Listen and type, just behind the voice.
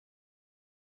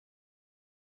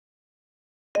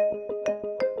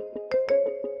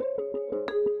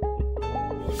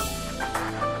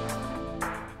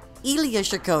Ilya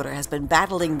Shikoda has been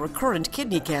battling recurrent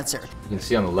kidney cancer. You can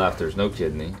see on the left there's no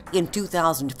kidney. In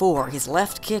 2004, his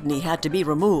left kidney had to be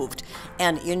removed.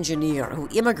 An engineer who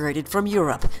immigrated from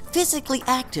Europe, physically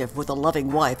active with a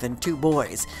loving wife and 2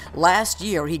 boys. Last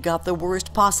year, he got the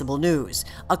worst possible news.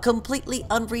 A completely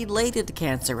unrelated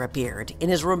cancer appeared in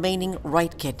his remaining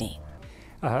right kidney.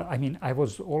 I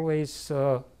was always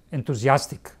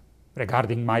enthusiastic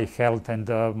regarding my health and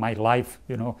my life,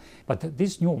 But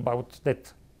this news about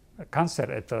that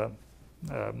cancer at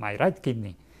my right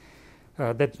kidney,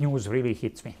 that news really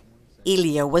hits me.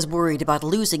 Ilya was worried about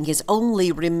losing his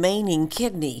only remaining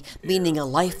kidney, meaning a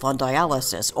life on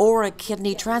dialysis or a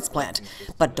kidney transplant.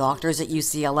 But doctors at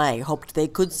UCLA hoped they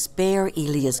could spare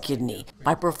Ilya's kidney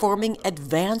by performing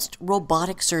advanced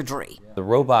robotic surgery. The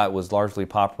robot was largely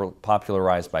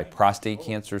popularized by prostate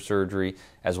cancer surgery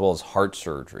as well as heart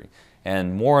surgery.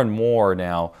 And more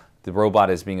now, the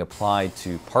robot is being applied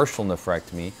to partial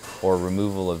nephrectomy or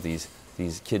removal of these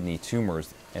kidney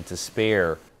tumors and to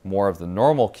spare more of the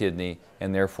normal kidney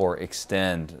and therefore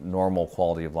extend normal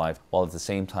quality of life while at the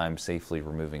same time safely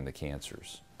removing the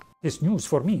cancers. It's news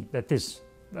for me that is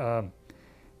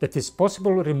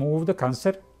possible to remove the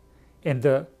cancer and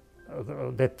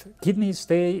that kidneys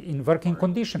stay in working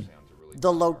condition.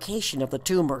 The location of the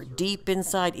tumor deep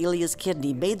inside Ilya's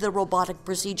kidney made the robotic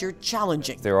procedure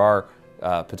challenging. There are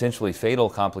potentially fatal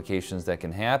complications that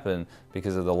can happen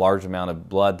because of the large amount of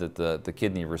blood that the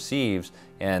kidney receives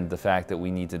and the fact that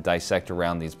we need to dissect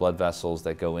around these blood vessels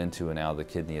that go into and out of the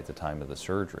kidney at the time of the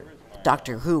surgery.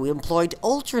 Dr. Hu employed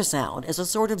ultrasound as a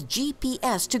sort of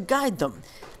GPS to guide them.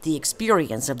 The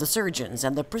experience of the surgeons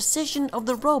and the precision of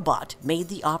the robot made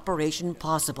the operation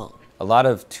possible. A lot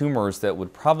of tumors that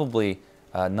would probably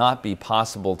not be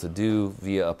possible to do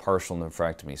via a partial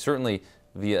nephrectomy, certainly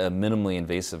via a minimally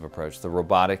invasive approach. The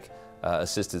robotic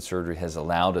assisted surgery has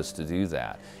allowed us to do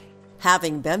that.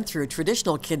 Having been through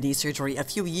traditional kidney surgery a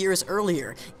few years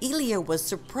earlier, Ilya was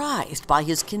surprised by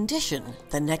his condition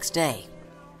the next day.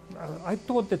 I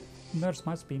thought that nurse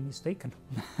must be mistaken,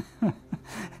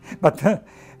 but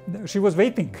she was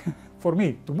waiting for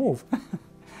me to move.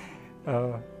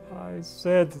 I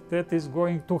said that is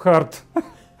going to hurt,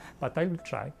 but I will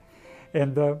try.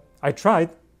 And I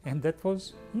tried, and that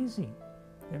was easy.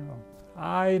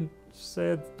 I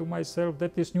said to myself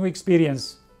that this new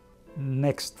experience.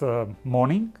 Next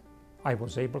morning, I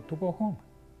was able to go home.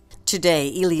 Today,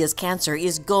 Ilya's cancer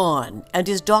is gone, and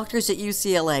his doctors at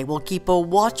UCLA will keep a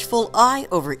watchful eye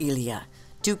over Ilya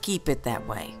to keep it that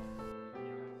way.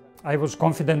 I was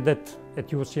confident that at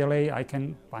UCLA I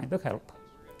can find the help.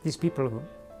 These people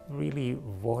really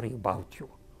worry about you,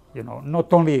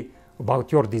 not only about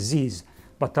your disease,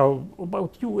 but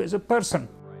about you as a person.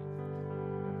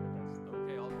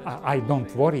 I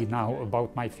don't worry now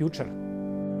about my future.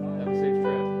 Have a safe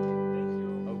trip.